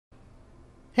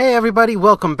Hey everybody,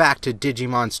 welcome back to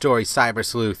Digimon Story Cyber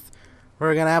Sleuth.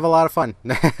 We're gonna have a lot of fun.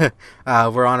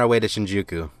 We're on our way to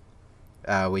Shinjuku.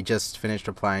 We just finished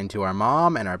replying to our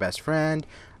mom and our best friend,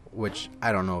 which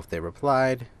I don't know if they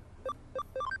replied.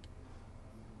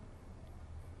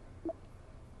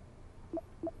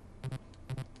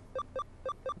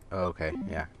 Okay,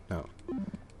 yeah, no.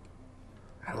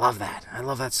 I love that. I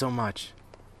love that so much.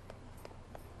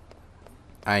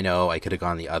 I know, I could have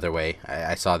gone the other way.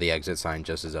 I saw the exit sign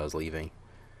just as I was leaving.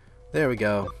 There we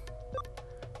go.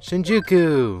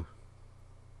 Shinjuku!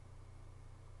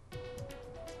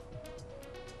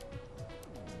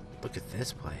 Look at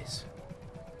this place.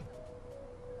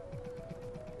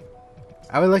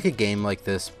 I would like a game like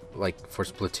this, like for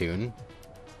Splatoon.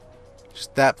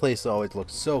 Just that place always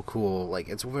looks so cool. Like,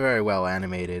 it's very well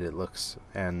animated, it looks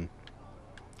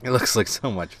like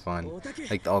so much fun.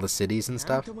 Like all the cities and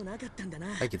stuff.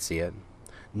 I could see it.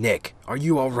 Nick, are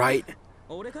you alright?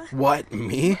 What,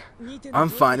 me? I'm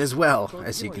fine as well,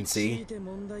 as you can see.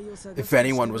 If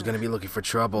anyone was going to be looking for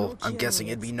trouble, I'm guessing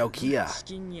it'd be Nokia.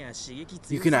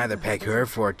 You can either peg her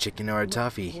for a chicken or a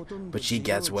toughie, but she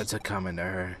gets what's a-coming to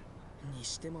her.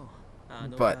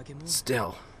 But,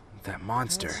 still, that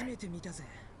monster.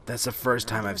 That's the first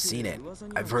time I've seen it.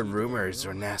 I've heard rumors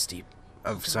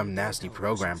of some nasty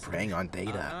program preying on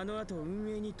data.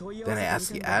 Then I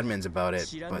asked the admins about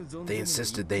it, but they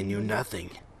insisted they knew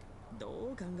nothing.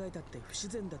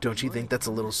 Don't you think that's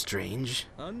a little strange?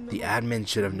 The admin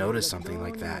should have noticed something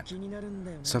like that.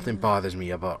 Something bothers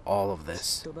me about all of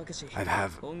this.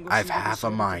 I've half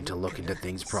a mind to look into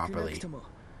things properly.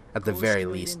 At the very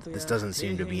least, this doesn't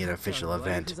seem to be an official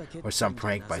event or some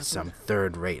prank by some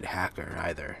third-rate hacker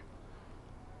either.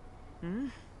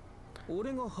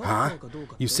 Huh?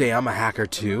 You say I'm a hacker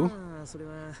too?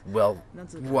 Well,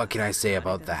 what can I say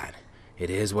about that? It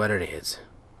is what it is.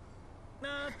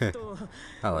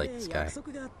 I like this guy.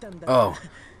 Oh,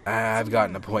 I've got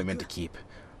an appointment to keep.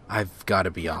 I've got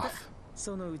to be off.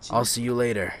 I'll see you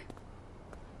later.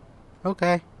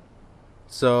 Okay.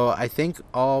 So, I think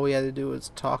all we had to do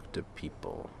is talk to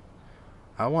people.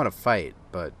 I want to fight,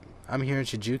 but I'm here in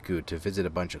Shinjuku to visit a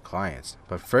bunch of clients.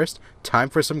 But first, time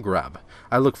for some grub.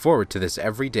 I look forward to this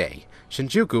every day.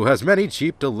 Shinjuku has many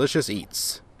cheap, delicious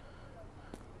eats.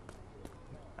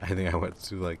 I think I went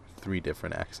through like 3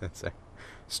 different accents there.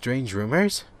 Strange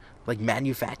rumors? Like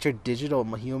manufactured digital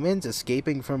humans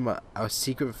escaping from a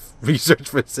secret research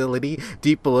facility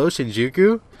deep below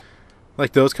Shinjuku?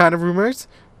 Like those kind of rumors?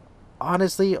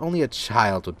 Honestly, only a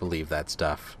child would believe that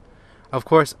stuff. Of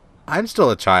course, I'm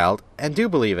still a child, and do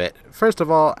believe it. First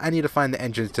of all, I need to find the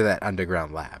entrance to that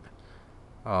underground lab.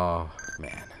 Oh,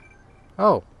 man.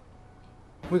 Oh.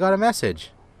 We got a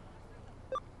message.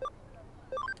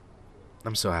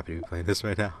 I'm so happy to be playing this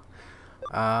right now.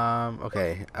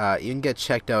 Okay. You can get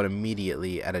checked out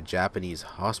immediately at a Japanese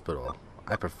hospital.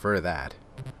 I prefer that.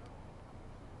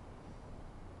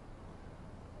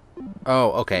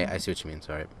 Oh, okay. I see what you mean.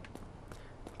 Sorry.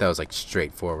 That was like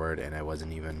straightforward, and I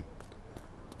wasn't even...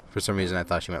 For some reason, I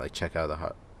thought she might like check out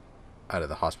of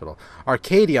the hospital.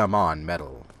 Arcadiamon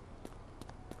medal.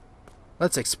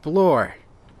 Let's explore.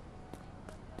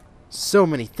 So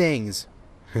many things.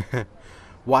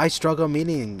 Why struggle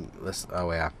meaningless?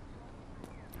 Oh yeah.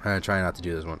 I'm gonna try not to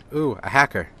do this one. Ooh, a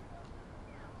hacker.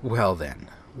 Well then,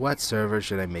 what server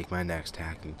should I make my next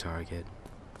hacking target?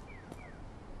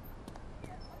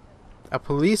 A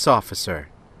police officer.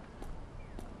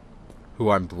 Who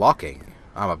I'm blocking.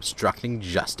 I'm obstructing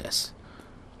justice.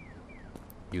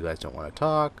 You guys don't want to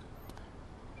talk.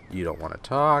 You don't want to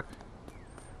talk.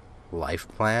 Life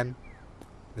plan?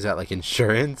 Is that like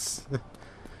insurance?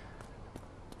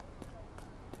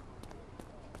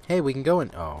 Hey, we can go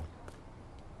in. Oh.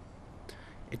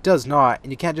 It does not,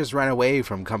 and you can't just run away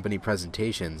from company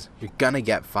presentations. You're gonna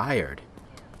get fired.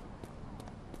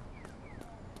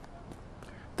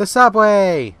 The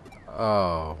subway!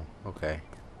 Oh, okay.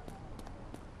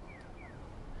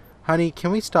 Honey,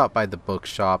 can we stop by the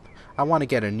bookshop? I want to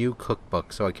get a new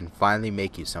cookbook so I can finally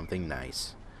make you something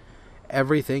nice.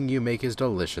 Everything you make is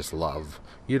delicious, love.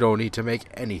 You don't need to make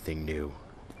anything new.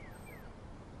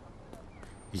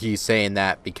 He's saying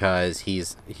that because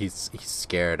he's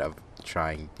scared of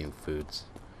trying new foods.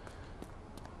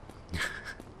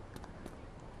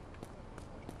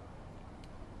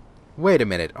 Wait a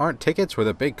minute, aren't tickets for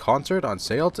the big concert on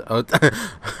sale?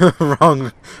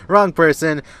 Wrong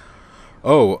person.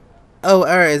 Oh,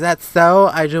 is that so?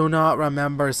 I do not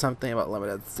remember something about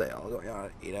limited sale going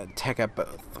on at a ticket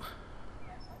booth.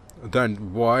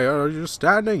 Then why are you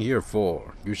standing here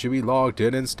for? You should be logged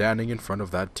in and standing in front of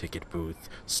that ticket booth.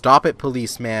 Stop it,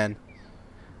 policeman.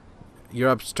 You're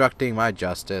obstructing my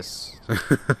justice.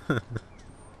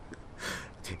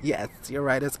 Yes, you're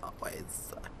right as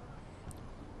always.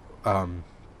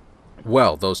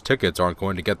 Well, those tickets aren't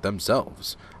going to get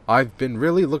themselves. I've been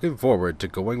really looking forward to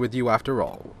going with you after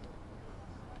all.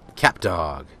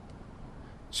 Capdog.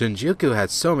 Shinjuku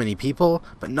has so many people,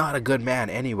 but not a good man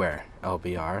anywhere,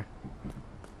 LBR.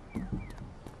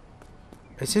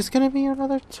 Is this gonna be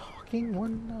another talking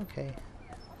one? Okay.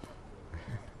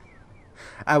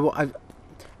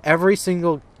 Every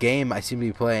single game I seem to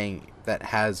be playing that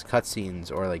has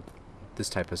cutscenes or like this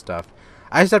type of stuff,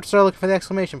 I just have to start looking for the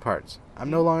exclamation parts. I'm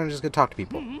no longer just gonna talk to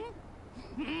people.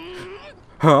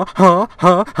 Huh? Huh?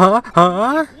 Huh? Huh?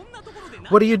 Huh?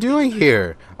 What are you doing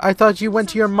here? I thought you went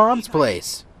to your mom's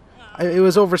place. It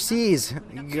was overseas.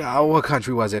 What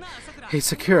country was it? Hey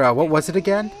Sakura, what was it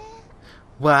again?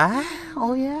 What?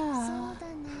 Oh yeah.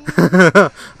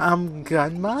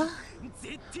 Gunma?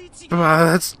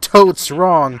 That's totes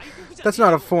wrong. That's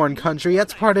not a foreign country.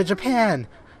 That's part of Japan.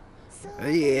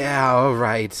 Yeah,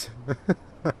 alright.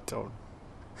 Don't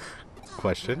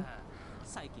question.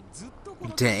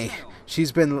 Dang,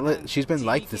 she's been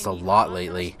like this a lot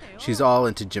lately. She's all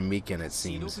into Jimiken, it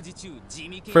seems.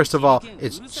 First of all,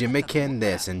 it's Jimiken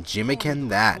this and Jimiken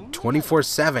that,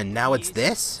 24/7. Now it's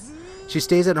this. She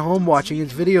stays at home watching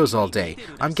his videos all day.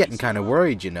 I'm getting kind of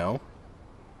worried, you know.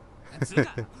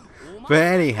 But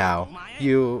anyhow,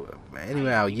 you,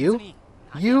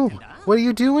 what are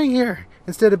you doing here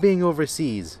instead of being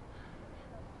overseas?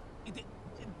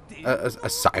 A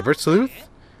cyber sleuth?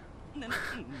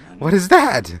 What is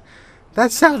that?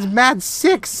 That sounds mad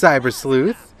sick, cyber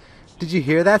sleuth. Did you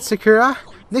hear that, Sakura?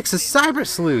 Nick's a cyber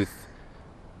sleuth. ...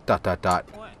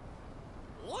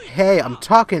 Hey, I'm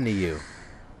talking to you. ...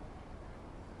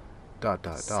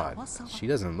 She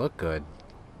doesn't look good.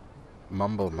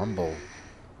 Mumble. ...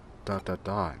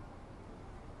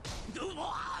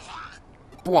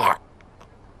 Blah.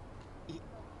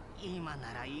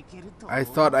 I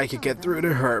thought I could get through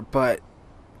to her, but...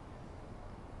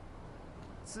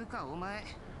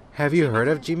 Have you heard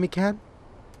of Jimiken?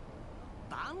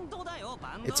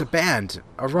 It's a band,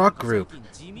 a rock group.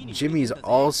 Jimmy's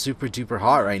all super duper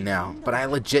hot right now, but I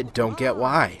legit don't get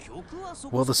why.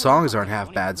 Well, the songs aren't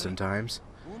half bad sometimes.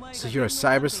 So you're a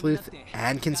cyber sleuth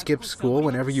and can skip school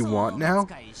whenever you want now?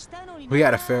 We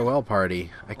had a farewell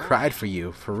party. I cried for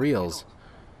you, for reals.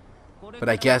 But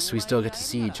I guess we still get to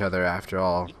see each other after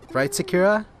all. Right,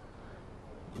 Sakura?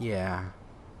 Yeah.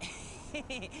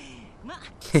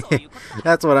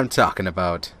 That's what I'm talking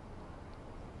about.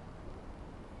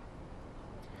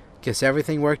 Guess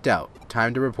everything worked out.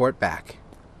 Time to report back.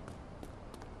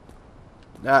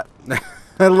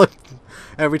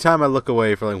 Every time I look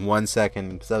away for like 1 second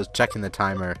because I was checking the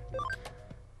timer.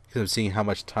 Because I'm seeing how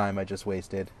much time I just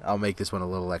wasted. I'll make this one a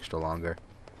little extra longer.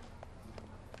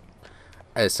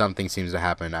 As something seems to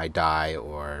happen, I die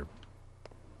or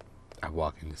I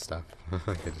walk into stuff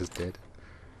like I just did.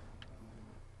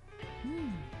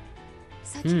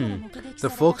 The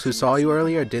folks who saw you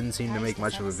earlier didn't seem to make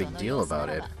much of a big deal about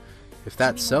it. If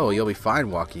that's so, you'll be fine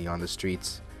walking on the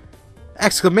streets.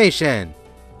 Exclamation!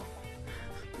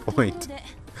 Point.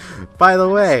 By the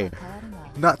way,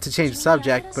 not to change the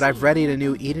subject, but I've readied a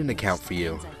new Eden account for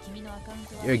you.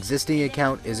 Your existing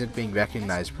account isn't being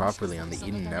recognized properly on the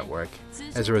Eden network.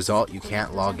 As a result, you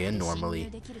can't log in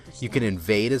normally. You can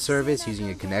invade a service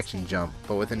using a connection jump,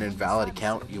 but with an invalid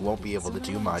account, you won't be able to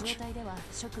do much.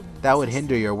 That would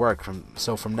hinder your work,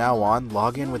 so from now on,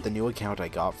 log in with the new account I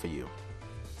got for you.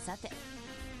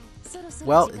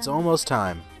 Well, it's almost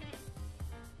time.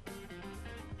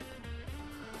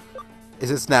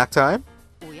 Is it snack time?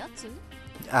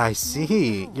 I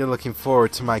see. You're looking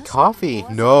forward to my coffee.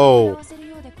 No!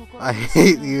 I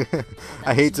hate you.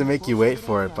 I hate to make you wait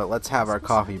for it, but let's have our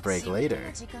coffee break later.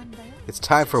 It's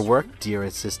time for work, dear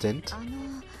assistant.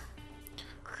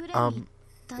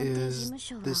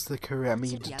 Is this the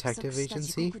Kuremi Detective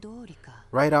Agency?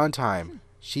 Right on time.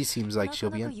 She seems like she'll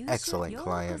be an excellent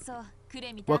client.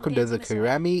 Welcome to the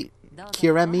Kuremi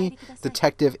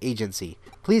Detective Agency.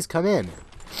 Please come in.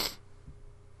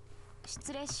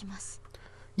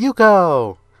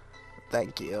 Yuko!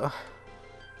 Thank you.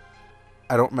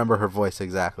 I don't remember her voice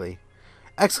exactly.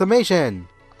 Exclamation!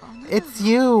 It's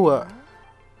you!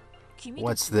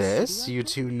 What's this? You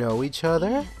two know each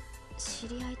other?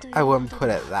 I wouldn't put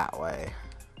it that way. ...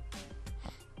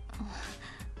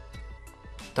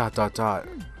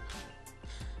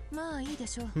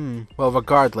 Well,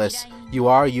 regardless, you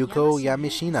are Yuko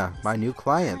Yamashina, my new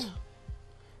client.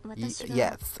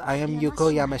 Yes, I am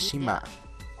Yuko Yamashima.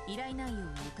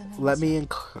 Let me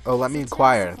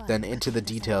inquire, then into the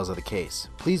details of the case.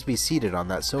 Please be seated on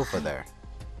that sofa there.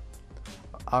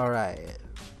 Alright.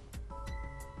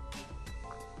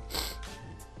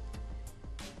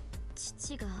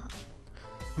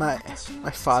 My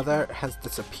father has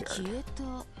disappeared.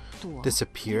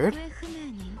 Disappeared?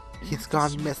 He's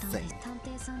gone missing.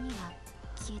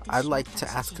 I'd like to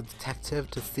ask a detective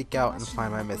to seek out and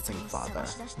find my missing father,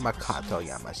 Makoto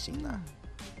Yamashina.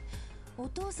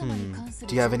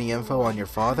 Do you have any info on your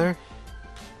father?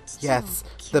 Yes,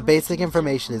 the basic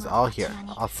information is all here.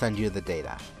 I'll send you the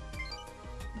data.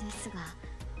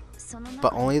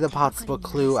 But only the possible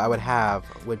clue I would have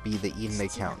would be the Eden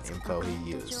account info he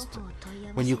used.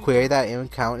 When you query that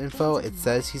account info, it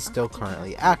says he's still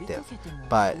currently active,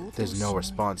 but there's no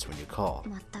response when you call.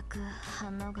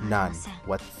 None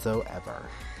whatsoever. ...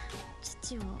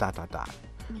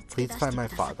 Please find my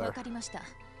father.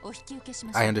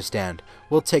 I understand.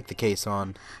 We'll take the case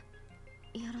on.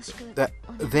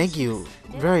 Thank you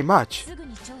very much.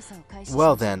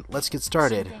 Well then, let's get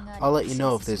started. I'll let you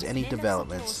know if there's any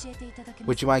developments.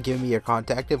 Would you mind giving me your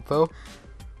contact info?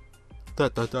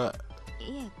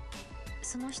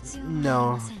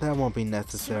 No, that won't be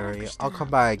necessary. I'll come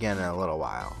by again in a little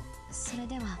while.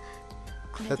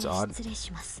 That's odd.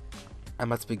 I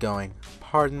must be going.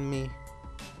 Pardon me.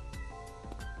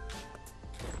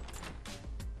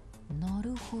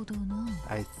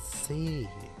 I see.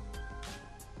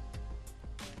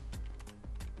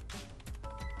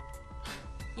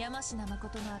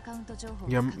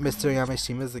 Mr.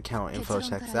 Yamashima's account info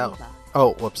checks out.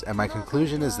 Oh, whoops, and my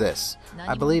conclusion is this.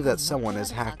 I believe that someone has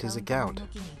hacked his account.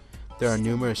 There are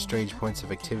numerous strange points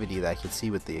of activity that I can see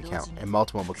with the account, and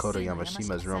multiple Makoto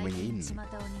Yamashimas roaming Eden.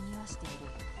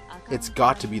 It's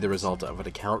got to be the result of an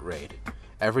account raid.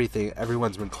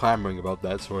 Everyone's been clamoring about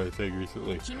that sort of thing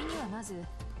recently.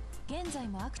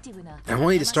 I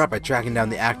want you to start by tracking down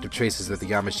the active traces of the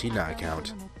Yamashina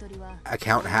account.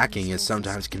 Account hacking is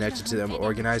sometimes connected to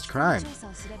organized crime.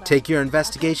 Take your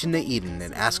investigation to Eden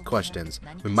and ask questions.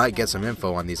 We might get some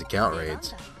info on these account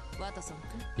raids.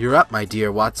 You're up, my dear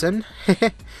Watson.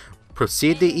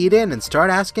 Proceed to Eden and start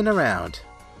asking around.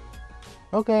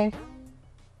 Okay.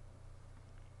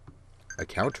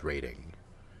 Account raiding.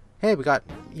 Hey, we got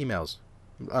emails.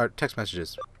 Or text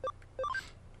messages.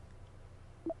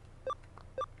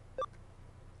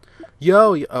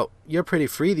 Yo, oh, you're pretty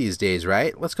free these days,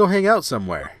 right? Let's go hang out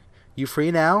somewhere. You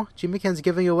free now? Jimiken's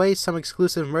giving away some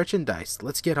exclusive merchandise.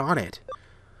 Let's get on it.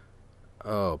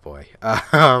 Oh, boy.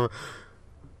 Yeah,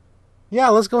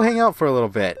 let's go hang out for a little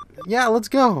bit. Yeah, let's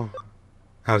go.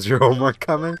 How's your homework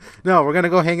coming? No, we're gonna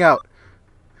go hang out.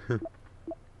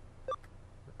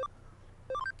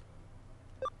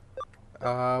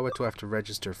 What do I have to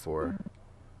register for?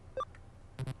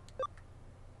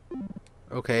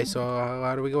 Okay, so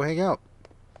how do we go hang out?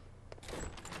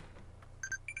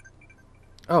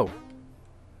 Oh.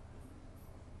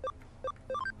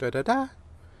 Da-da-da.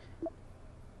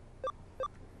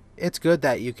 It's good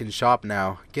that you can shop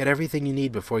now. Get everything you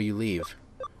need before you leave.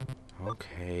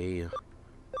 Okay.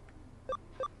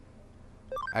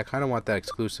 I kind of want that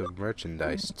exclusive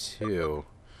merchandise, too.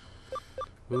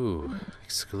 Ooh,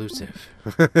 exclusive.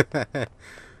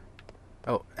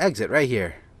 Oh, exit right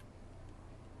here.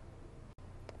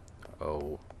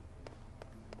 Oh.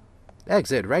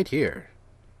 Exit right here.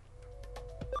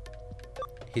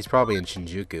 He's probably in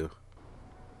Shinjuku.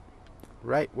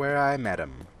 Right where I met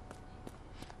him.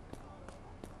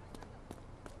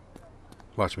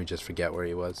 Watch me just forget where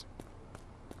he was.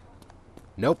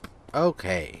 Nope.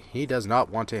 Okay. He does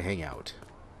not want to hang out.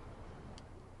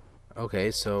 Okay,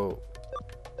 so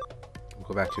we'll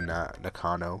go back to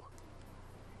Nakano.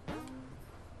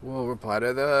 We'll reply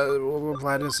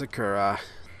to Sakura.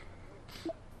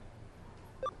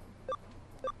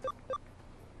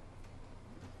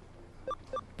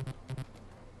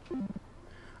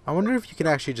 I wonder if you can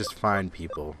actually just find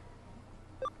people.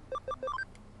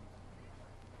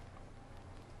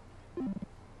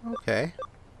 Okay.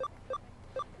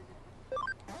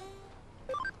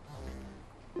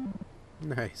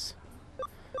 Nice.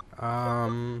 I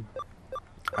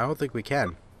don't think we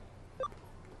can.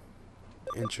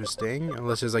 Interesting.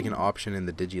 Unless there's like an option in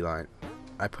the Digiline.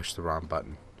 I pushed the wrong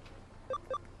button.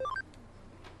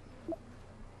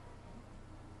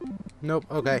 Nope.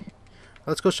 Okay.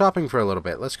 Let's go shopping for a little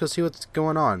bit. Let's go see what's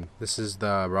going on. This is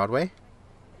the Broadway.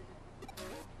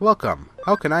 Welcome.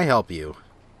 How can I help you?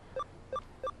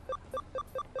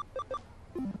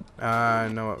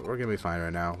 No, we're gonna be fine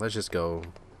right now. Let's just go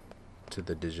to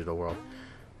the digital world.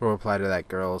 We'll reply to that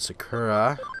girl,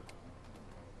 Sakura.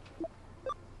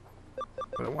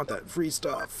 But I want that free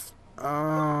stuff.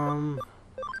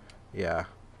 Yeah.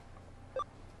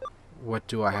 What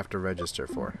do I have to register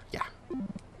for? Yeah.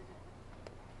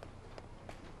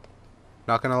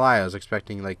 Not gonna lie, I was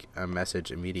expecting like a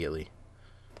message immediately.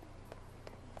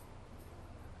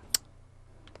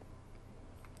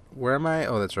 Where am I?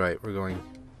 Oh, that's right. We're going.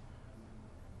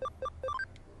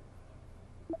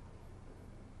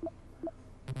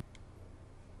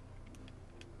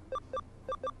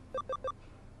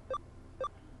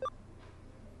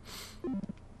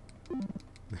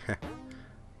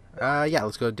 Yeah,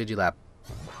 let's go to Digilab.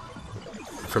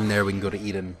 From there, we can go to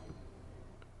Eden.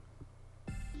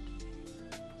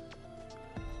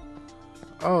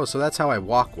 Oh, so that's how I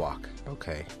walk.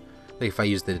 Okay. Like if I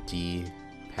use the D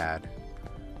pad.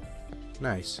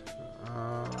 Nice.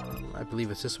 I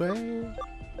believe it's this way.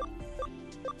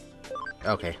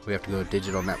 Okay, we have to go to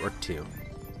Digital Network 2.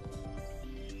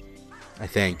 I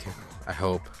think. I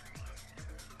hope.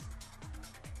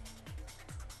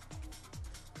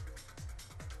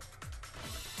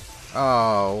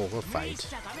 Oh, we'll fight.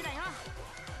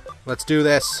 Let's do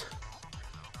this.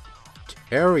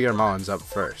 Terriermon's up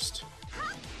first.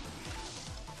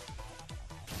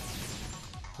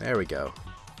 There we go.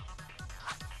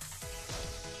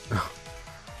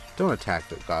 Don't attack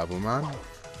the Goblimon.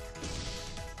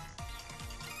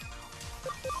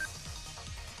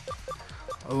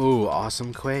 Oh,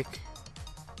 awesome Quake.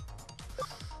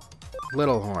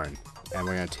 Little Horn. And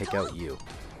we're gonna take out you.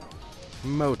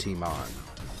 Motimon.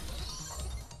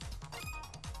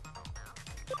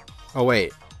 Oh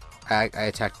wait. I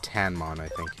attacked Tanmon, I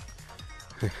think.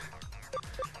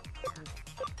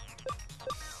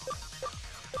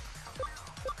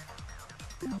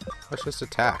 Let's just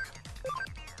attack.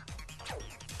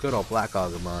 Good old Black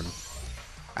Agumon.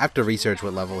 I have to research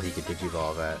what level he could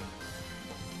Digivolve at.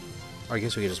 Or I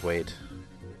guess we could just wait.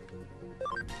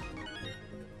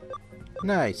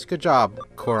 Nice, good job,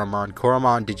 Koromon.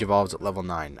 Koromon Digivolves at level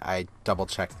 9. I double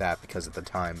checked that because at the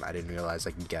time I didn't realize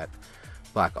I could get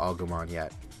Black Agumon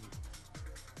yet.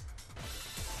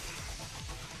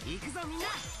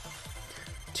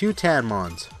 Two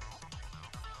Tanmons.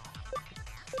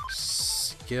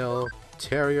 Skill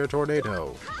Terrier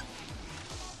Tornado.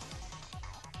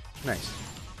 Nice.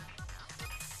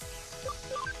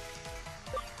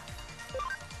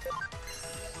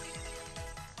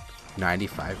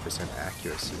 %95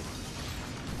 accuracy.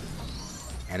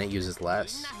 And it uses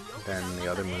less than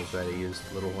the other moves that it used,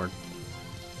 Little Horn.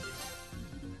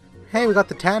 Hey, we got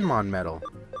the Tanmon medal.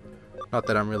 Not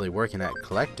that I'm really working at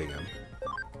collecting them.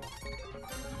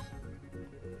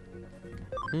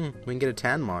 We can get a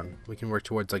Tanmon. We can work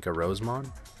towards like a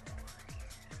Rosemon.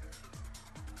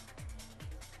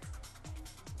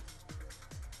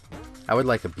 I would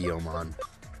like a Biomon.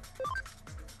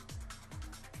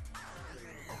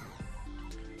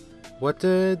 What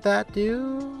did that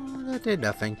do? That did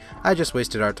nothing. I just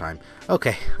wasted our time.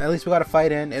 Okay, at least we got a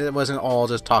fight in, and it wasn't all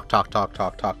just talk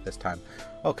this time.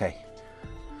 Okay.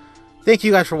 Thank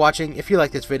you guys for watching. If you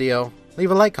like this video,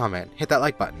 leave a like comment. Hit that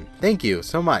like button. Thank you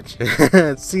so much.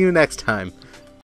 See you next time.